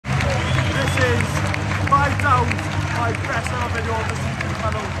hands down my best ever video on the season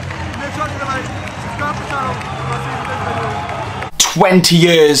channel. Make sure you like, subscribe to the channel, and I'll see you in this video. 20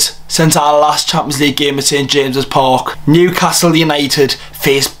 years since our last Champions League game at St James's Park. Newcastle United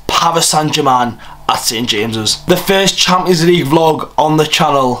faced Paris Saint-Germain at St James's. The first Champions League vlog on the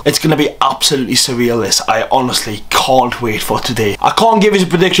channel. It's going to be absolutely surreal, this. I honestly can't wait for today. I can't give you a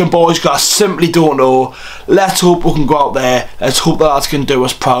prediction, boys, because I simply don't know. Let's hope we can go out there. Let's hope the lads can do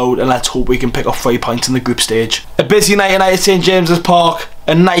us proud, and let's hope we can pick up 3 points in the group stage. A busy night tonight at St James's Park.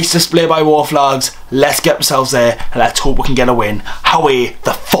 A nice display by Wharf lads. Let's get ourselves there, and let's hope we can get a win. Away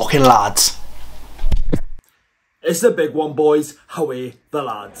the fucking lads. It's the big one, boys. Away the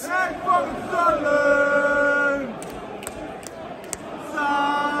lads. Hey, fucking Sunderland!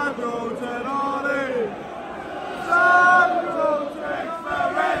 Sandro Tenali! Sandro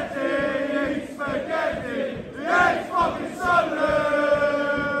Tenali! Spaghetti! Hey, fucking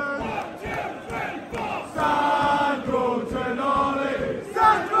Sunderland! Sandro Tenali!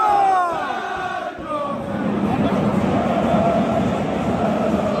 Sandro!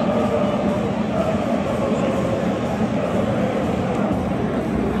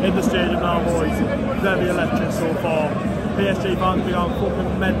 In the stadium now, boys. Very electric so far. PSG fans be on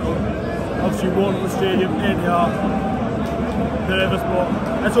fucking mental. Obviously won the stadium in here. Nervous, but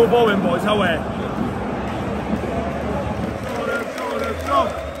let's all go in, boys. Away.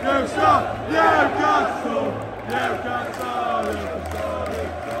 Newcastle!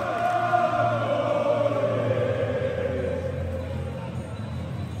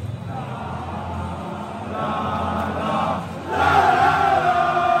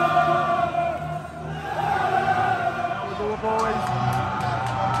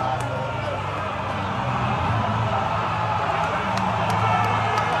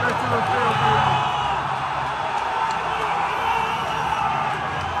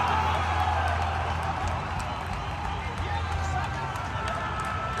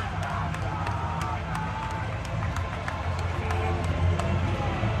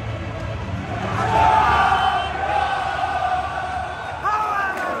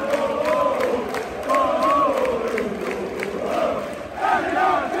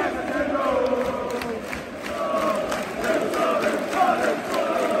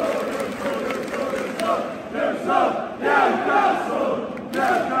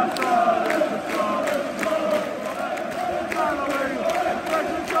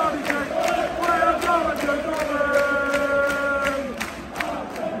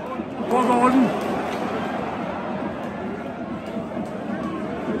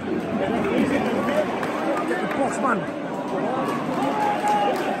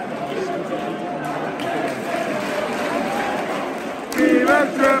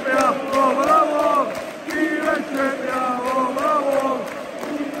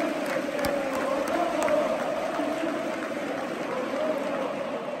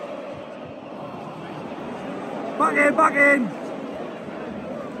 Back in!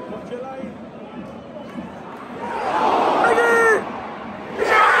 What's your line?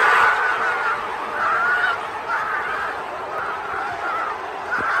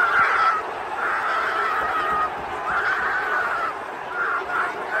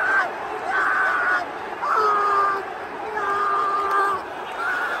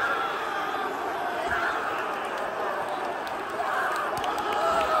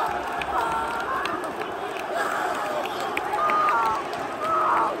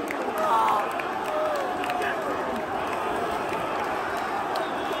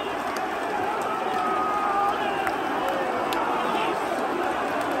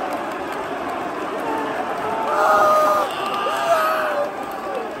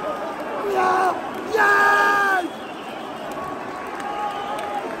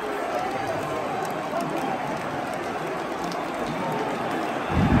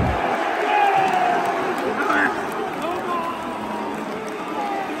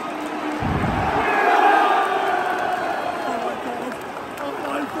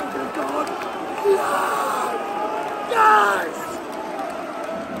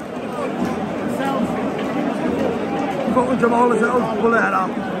 Fucking Jamal is out, bullet header,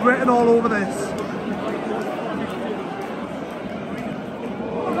 written all over this.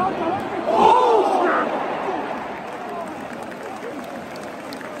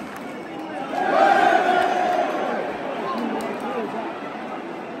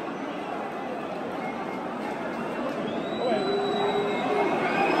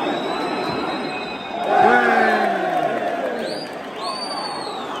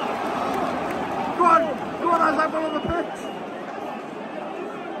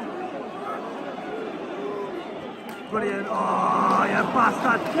 Brilliant. Oh, you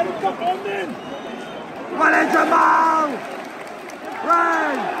bastard. Get him back on then. Well in, Jamal!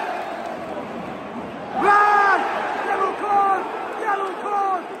 Ray! Ray! Yellow card! Yellow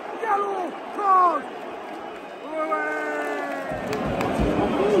card! Yellow card!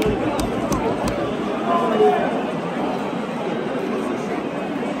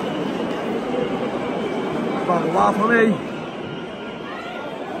 Well, laugh for me.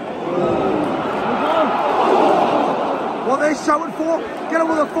 What are they shouting for? Get on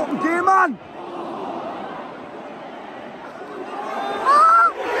with the fucking game, man!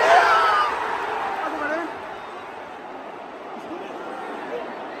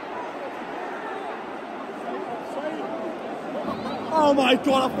 Oh my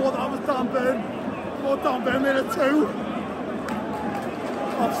god, I thought that was Dan Burn. I thought Dan Burn made it 2.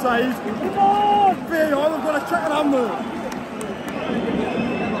 Offside. Come on! VAR, they've got to check it out there.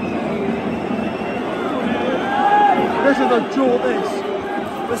 This is a joke, this.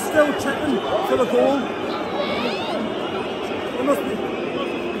 They're still checking for the goal. It must be.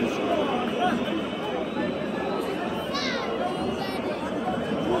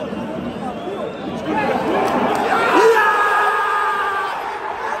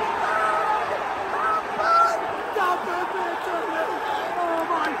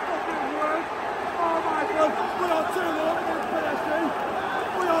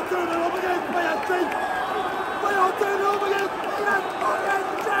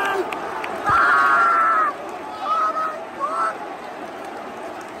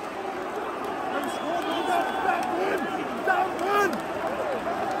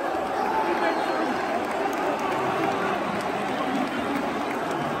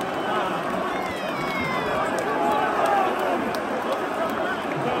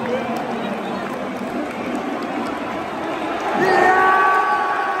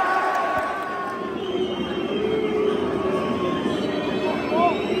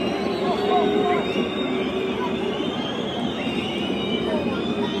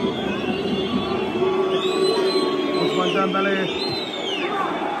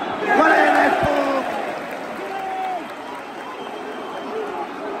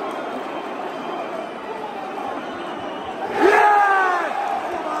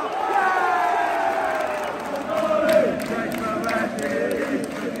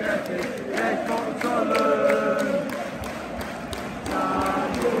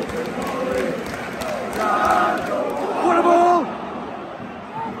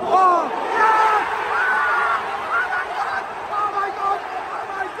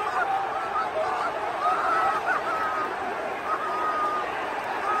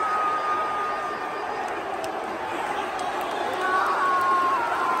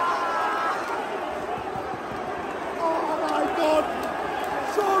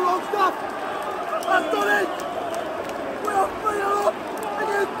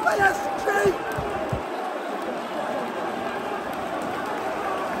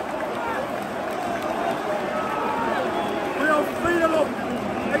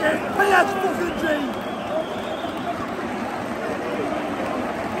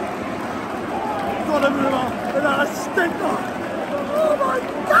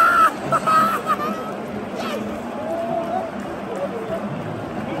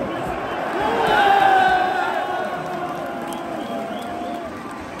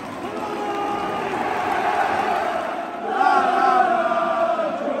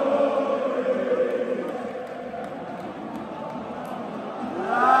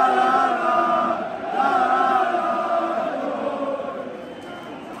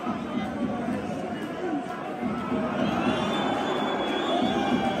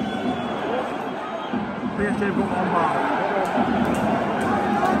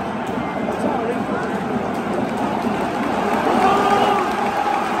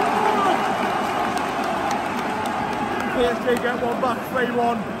 Get one back,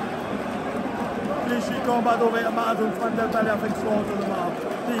 3-1. Please going back over to Madden, Van der Belly, I think scored on the map.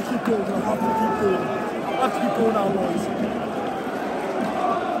 Please keep going, I have to keep going. I have to keep going now, boys.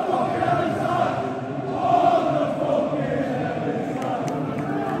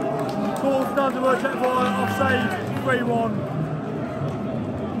 Goal stands to work check for offside, 3-1.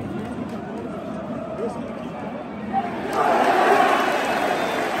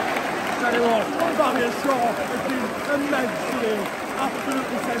 Fabian Shaw has been immense today,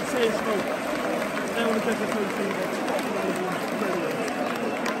 absolutely sensational. They only get the 2 fingers.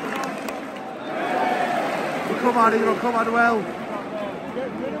 Come on, Evo, come on, well.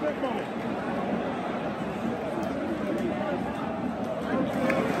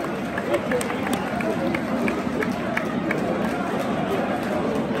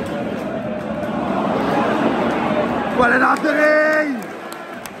 Well, Anthony!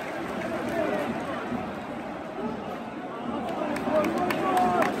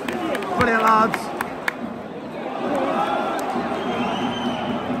 lads.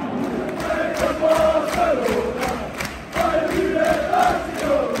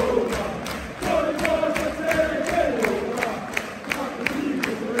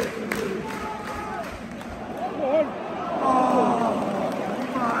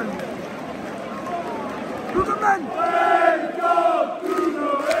 Look at men!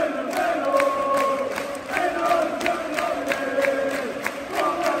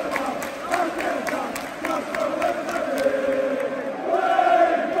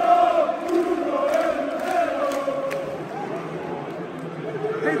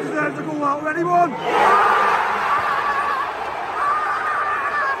 He deserves to go out, anyone?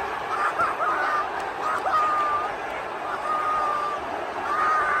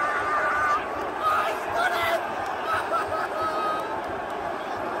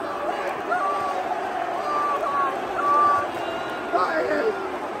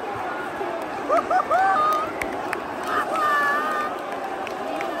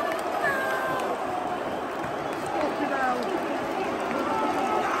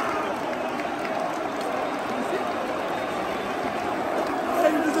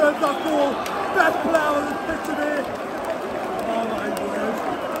 That goal, best player on the pitch today. Oh my goodness.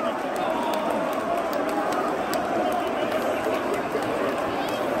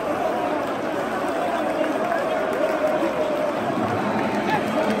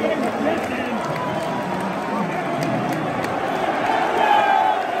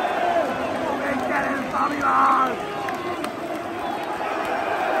 Get him, Bobby Lars.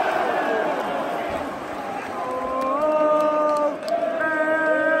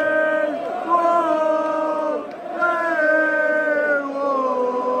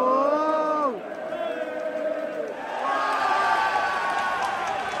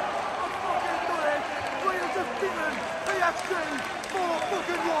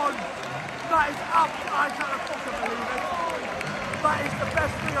 That is up. I can't fucking believe it. That is the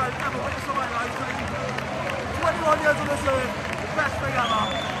best thing I've ever witnessed in my lifetime. 21 years on this earth, best thing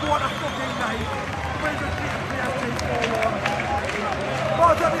ever. What a fucking night. We're just beating PSG 4-1.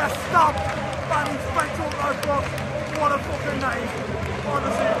 Well done, you stopped. Man, he's straight to those books. What a fucking night.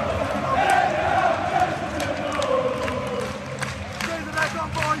 Honestly, fucking amazing. Change the neck on,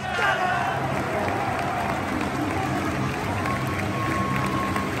 boys. Get it!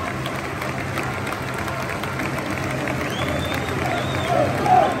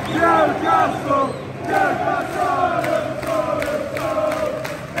 Newcastle! Newcastle!